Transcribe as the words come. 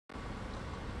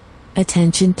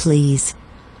Attention please.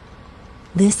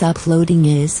 This uploading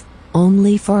is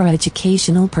only for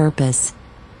educational purpose.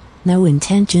 No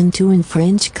intention to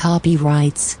infringe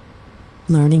copyrights.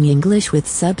 Learning English with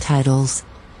subtitles.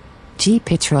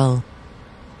 GPITRAL.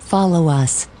 Follow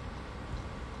us.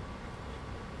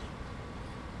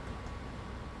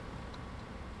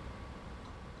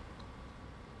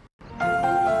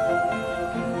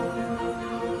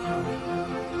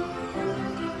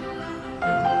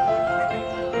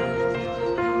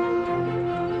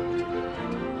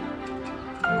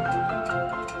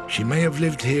 She may have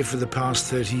lived here for the past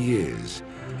 30 years,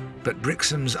 but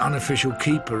Brixham's unofficial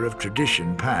keeper of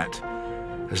tradition, Pat,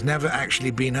 has never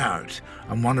actually been out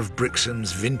on one of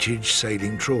Brixham's vintage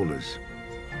sailing trawlers.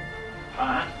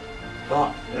 Pat?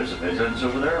 What? There's a visitor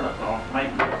over there, look,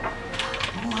 mate.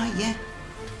 Oh, are you?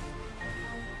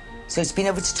 So it's been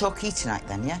over to Torquay tonight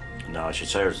then, yeah? No, I should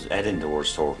say we're heading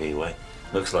towards Torquay way.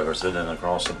 Looks like we're sitting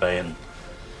across the bay and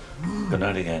going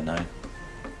out again now.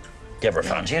 You ever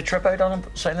fancy a trip out on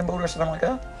a sailing boat or something like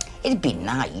that? It'd be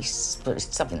nice, but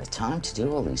it's having the time to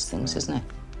do all these things, isn't it?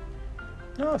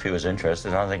 No, if he was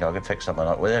interested, I think I could fix something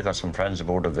up with you. I've got some friends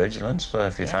aboard the Vigilance, so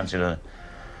if you fancy to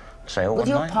sail one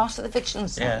night. Well, you're part of the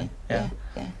Vigilance, aren't you? Yeah.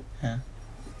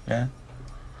 All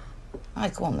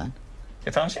right, go on then.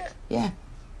 You fancy it? Yeah.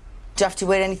 Do you have to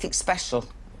wear anything special?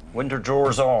 Winter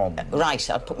drawers on. Right,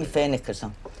 I'll put my fur knickers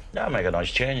on. Yeah, make a nice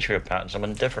change for your Pat,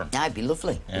 something different. Yeah, it'd be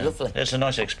lovely. Yeah. Be lovely. It's a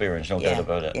nice experience, no doubt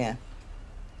about it. Yeah.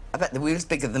 I bet the wheel's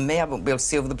bigger than me. I won't be able to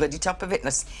see over the bloody top of it.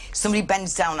 Unless somebody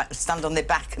bends down, I can stand on their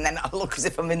back, and then I'll look as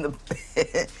if I'm in the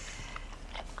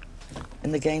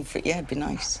in the game for it. Yeah, it'd be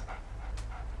nice.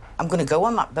 I'm going to go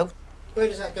on that boat. Where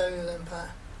does that go then, Pat?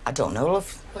 I don't know,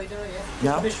 love. Oh, you don't yet?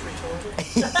 No. Mystery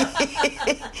tour.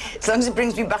 As long as it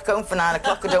brings me back home for 9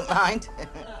 o'clock, I don't mind.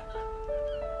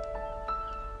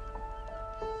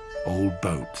 Old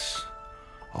boats,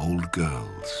 old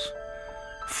girls,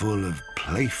 full of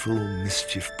playful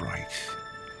mischief bright.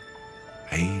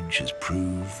 Age has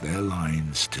proved their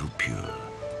line still pure,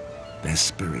 their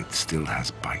spirit still has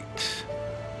bite.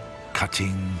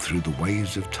 Cutting through the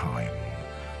waves of time,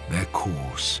 their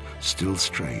course still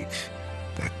straight,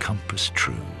 their compass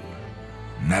true.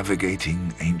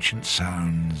 Navigating ancient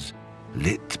sounds,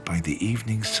 lit by the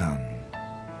evening sun,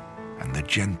 and the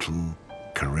gentle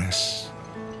caress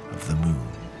of the moon.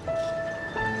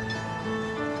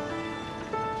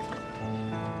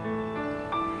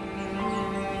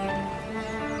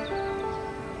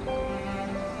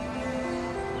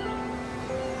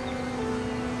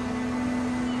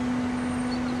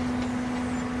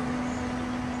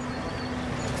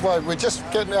 Well, we're just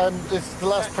getting, it's the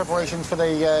last preparations for the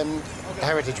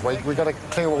Heritage Week. We've got to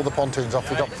clear all the pontoons off.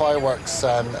 We've got fireworks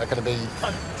are going to be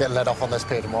getting let off on this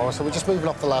pier tomorrow, so we're just moving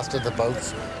off the last of the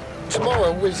boats.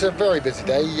 Tomorrow is a very busy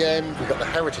day. We've got the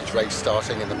Heritage Race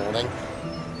starting in the morning.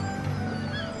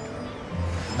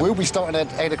 We'll be starting at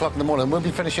 8 o'clock in the morning. We'll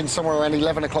be finishing somewhere around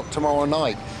 11 o'clock tomorrow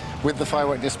night with the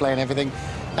firework display and everything.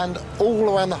 And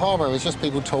all around the harbour is just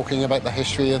people talking about the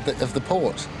history of the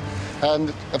port.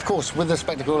 And, of course, with the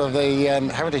spectacle of the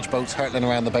heritage boats hurtling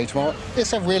around the bay tomorrow,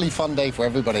 it's a really fun day for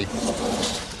everybody.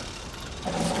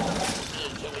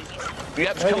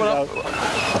 Yep, it's coming up.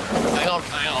 Hang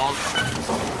on.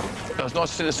 It was nice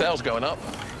to see the sails going up.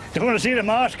 Do you want to see the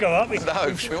mast go up?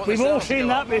 No, we've all seen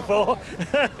that before.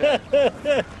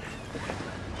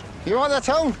 You all right there,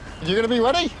 Tom? You going to be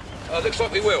ready? Looks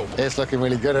like we will. It's looking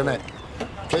really good, isn't it?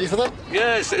 Pleased with it?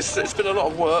 Yeah, it's been a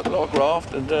lot of work, a lot of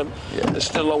graft, and there's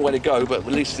still a long way to go, but at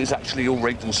least it's actually all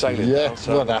rigged and sailing now.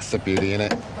 So. Well, that's the beauty,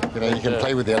 innit? You know, you can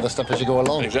play with the other stuff as you go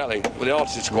along. Exactly. Well, the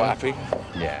artist is quite happy.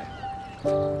 Yeah.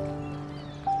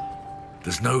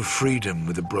 There's no freedom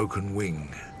with a broken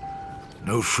wing,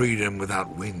 no freedom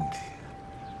without wind,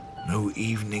 no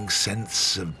evening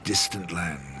sense of distant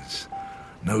lands,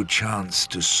 no chance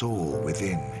to soar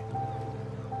within.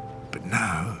 But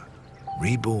now,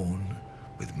 reborn,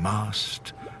 with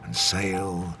mast and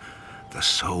sail, the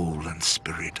soul and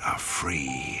spirit are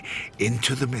free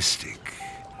into the mystic,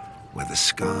 where the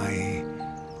sky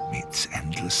meets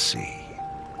endless sea.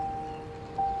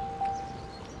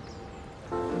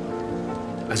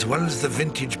 As well as the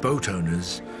vintage boat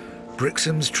owners,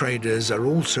 Brixham's traders are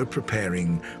also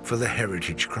preparing for the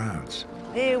heritage crowds.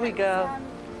 Here we go.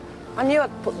 I knew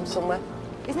I'd put them somewhere.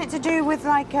 Isn't it to do with,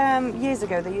 like, years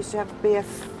ago, there used to be a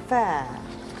fair?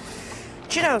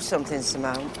 Do you know something,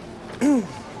 Simone? You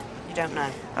don't know?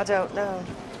 I don't know.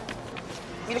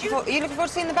 Are you looking forward to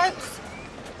seeing the boats?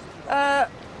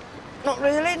 Not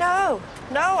really, no.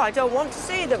 No, I don't want to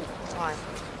see them. Why?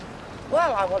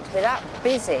 Well, I want to be that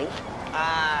busy.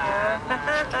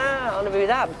 I want to be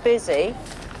that busy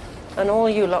And all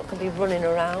you lot can be running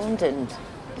around and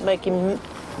making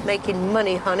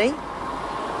money, honey.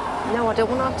 No, I don't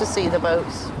want to have to see the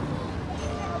boats.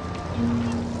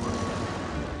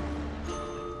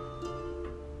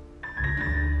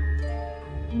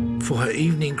 For her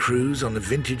evening cruise on the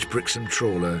vintage Brixham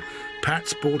trawler,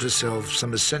 Pat's bought herself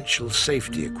some essential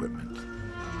safety equipment.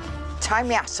 Tie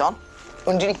my hat on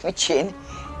underneath my chin,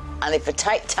 and if I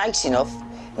tie it tight enough,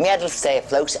 my head will stay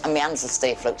afloat and my hands will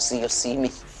stay afloat, so you'll see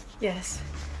me. Yes.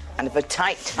 And if I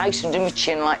tie it tight under my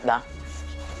chin like that,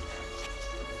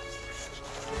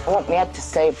 I want my head to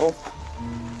stay above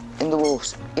in the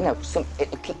water. You know,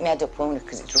 it'll keep my head up, won't it,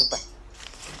 because it's rubber.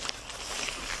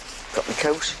 Got my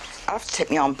coat. I have to take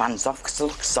my armbands off because they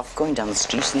look soft going down the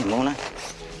street in the morning.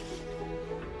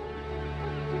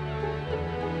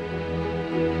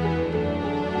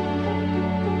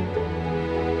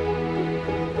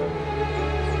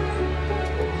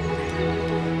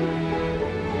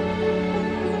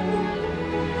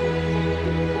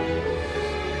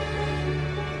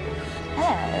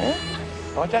 Hello.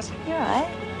 Hi, Jess. You alright?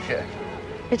 Yeah.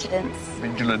 Vigilance.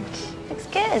 Vigilance. Looks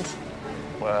good.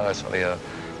 Well, it's only a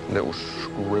little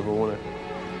scribble, isn't it?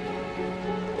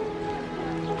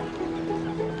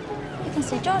 You can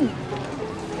see John.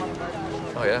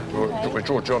 Oh, yeah? We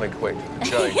draw Johnny quick.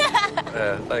 Jay.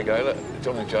 Yeah, there you go, look.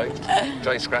 Johnny Jay.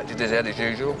 Jay scratched his head as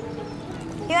usual.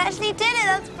 You actually did it.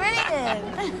 That's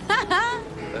brilliant.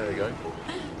 There you go.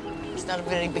 It's not a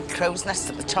very big crow's nest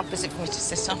at the top, is it, for me to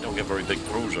sit on? Don't get very big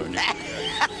crows on you.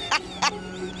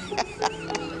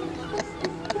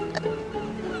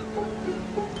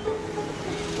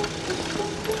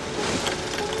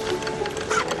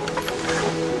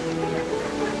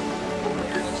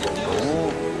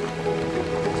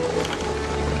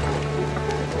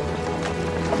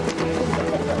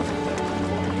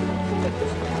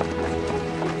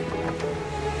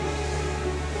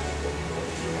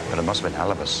 But it must have been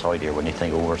hell of a sight here when you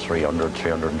think over 300,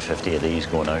 350 of these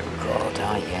going out.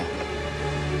 God, yeah.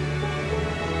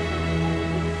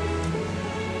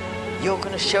 You're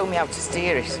going to show me how to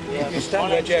steer it? Yeah, you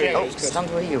stand where Jerry Oh, is. stand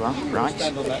where you are, right.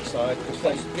 Stand on that side, because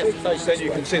then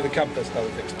you can see the compass, how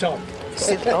it fixed. Tom.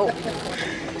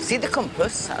 See the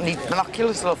compass? I need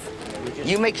binoculars, love.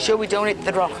 You make sure we don't hit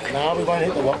the rock. No, we won't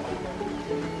hit the rock.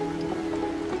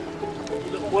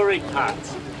 You look worried, Pat.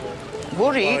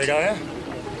 Worried? Worried, are you?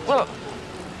 Well,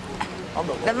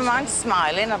 never mind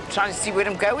smiling. I'm trying to see where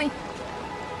I'm going.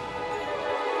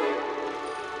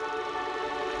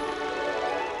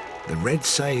 The red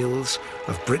sails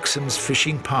of Brixham's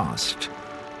fishing past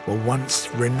were once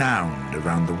renowned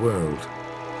around the world.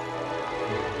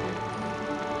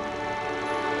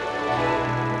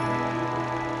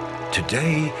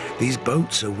 Today, these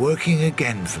boats are working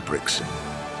again for Brixham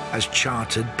as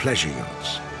chartered pleasure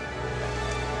yachts.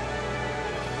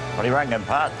 What do you reckon,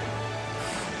 Pat?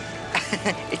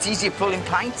 It's easier pulling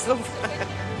pints, love.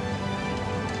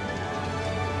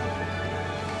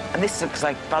 And this looks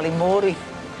like Ballymorey.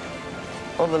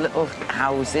 All the little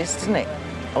houses, doesn't it?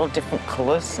 All different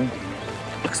colours, and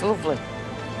looks lovely.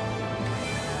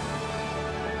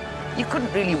 You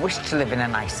couldn't really wish to live in a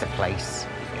nicer place,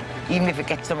 even if it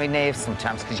gets on my nerves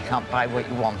sometimes because you can't buy what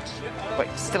you want. But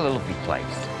it's still a lovely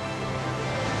place.